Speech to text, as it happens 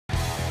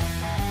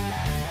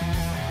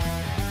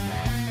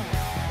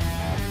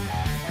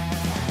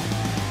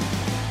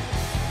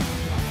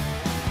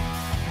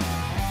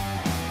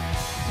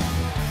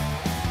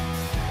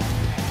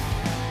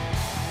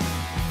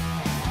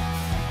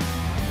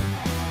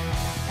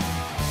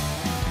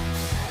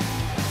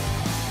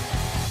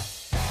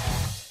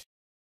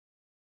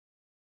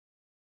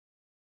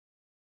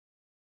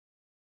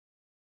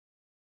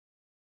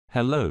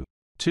Hello.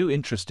 2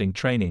 interesting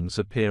trainings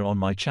appear on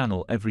my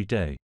channel every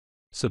day.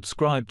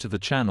 Subscribe to the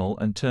channel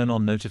and turn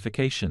on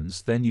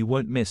notifications, then you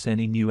won't miss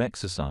any new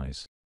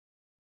exercise.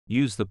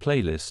 Use the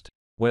playlist,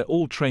 where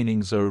all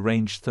trainings are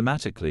arranged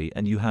thematically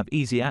and you have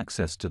easy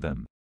access to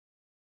them.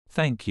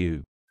 Thank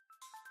you.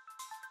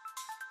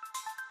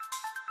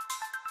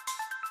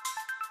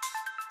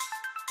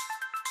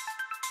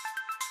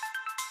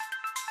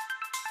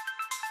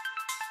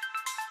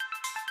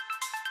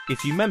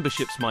 If you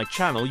memberships my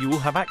channel, you will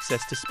have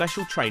access to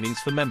special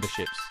trainings for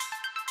memberships.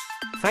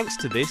 Thanks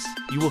to this,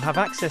 you will have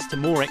access to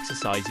more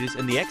exercises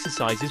and the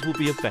exercises will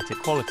be of better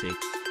quality.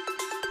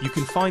 You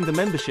can find the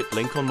membership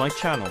link on my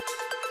channel.